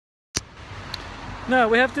Now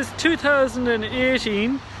we have this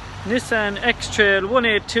 2018 Nissan XTrail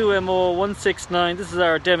 182MO169. This is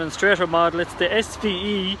our demonstrator model. It's the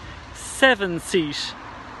SVE 7-seat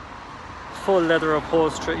full leather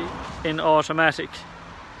upholstery in automatic.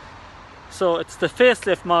 So it's the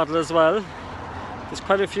facelift model as well. There's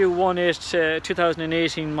quite a few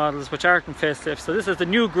 2018 models which aren't in facelift. So this is the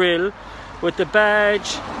new grille with the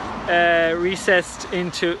badge recessed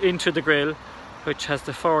into the grille, which has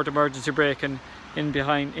the forward emergency braking in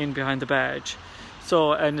behind the badge.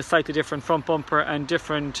 So, and a slightly different front bumper and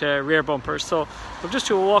different rear bumpers. So we'll just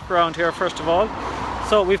do a walk around here first of all.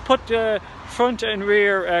 So we've put front and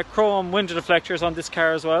rear chrome window deflectors on this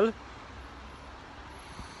car as well.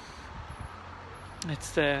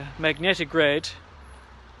 It's the magnetic red.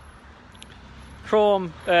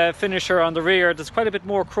 Chrome finisher on the rear. There's quite a bit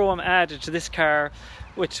more chrome added to this car,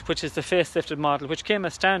 which is the facelifted model, which came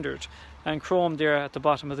as standard, and chrome there at the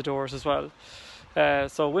bottom of the doors as well.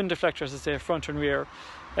 So wind deflectors, as I say, front and rear.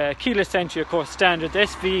 Keyless entry, of course, standard. The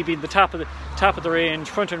SVE being the top of the range,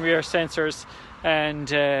 front and rear sensors, and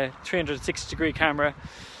 360-degree camera.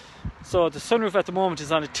 So the sunroof at the moment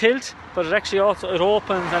is on a tilt, but it actually also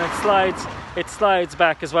opens and it slides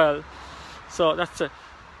back as well. So that's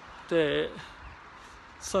the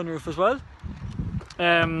sunroof as well.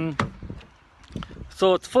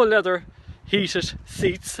 So it's full leather heated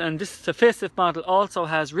seats, and this the facelift model also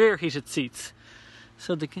has rear heated seats.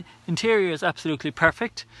 So the interior is absolutely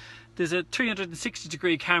perfect. There's a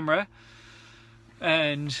 360-degree camera,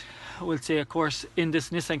 and we'll say, of course, in this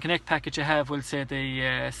Nissan Connect package you have, we'll say,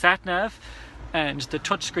 the sat nav and the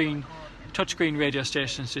touchscreen radio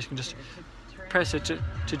station, so you can just press it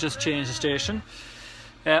to just change the station.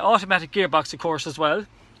 Automatic gearbox, of course, as well.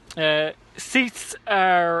 Seats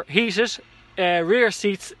are heated, rear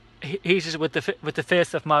seats heated with the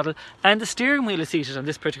facelift model, and the steering wheel is heated on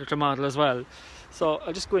this particular model as well. So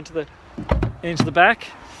I'll just go into the back.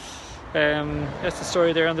 That's the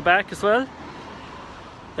story there on the back as well.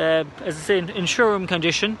 As I say, in showroom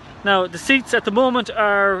condition. Now the seats at the moment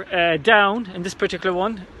are down in this particular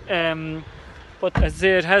one, but as I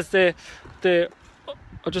say, it has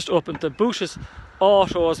I'll just open the boot is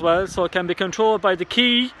auto as well, so it can be controlled by the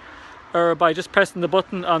key or by just pressing the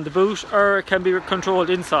button on the boot, or it can be controlled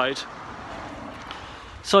inside.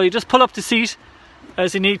 So you just pull up the seat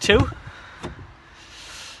as you need to,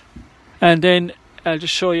 and then I'll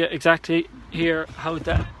just show you exactly here how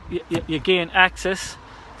that you gain access.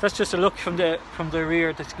 That's just a look from the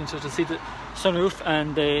rear, that you can sort of see the sunroof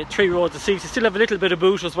and the 3 rows of seats. You still have a little bit of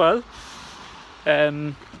boot as well.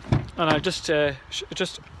 And I'll just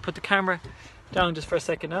put the camera down just for a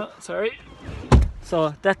second now. Sorry.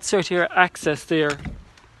 So that's sort of your access there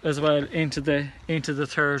as well into the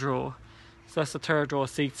 3rd row. So that's the 3rd row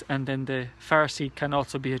seats, and then the far seat can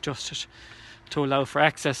also be adjusted to allow for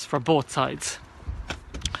access for both sides.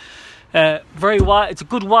 Very wide. It's a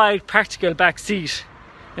good wide practical back seat,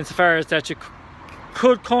 insofar as that you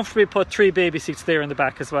could comfortably put 3 baby seats there in the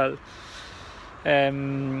back as well.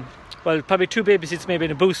 Well, probably 2 baby seats maybe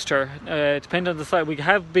in a booster, depending on the size. We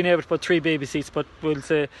have been able to put 3 baby seats, but we'll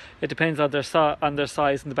say it depends on their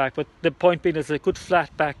size in the back. But the point being, it's a good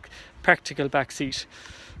flat back, practical back seat.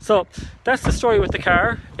 So that's the story with the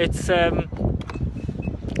car. It's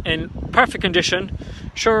in perfect condition,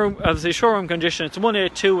 showroom condition. It's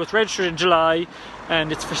 182. It's registered in July,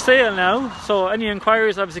 and it's for sale now. So any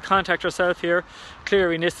inquiries, obviously contact yourself here,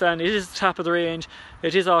 Cleary Nissan. It is the top of the range.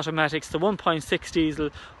 It is automatic. It's the 1.6 diesel,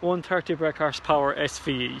 130 brake horsepower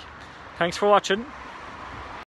SVE. Thanks for watching.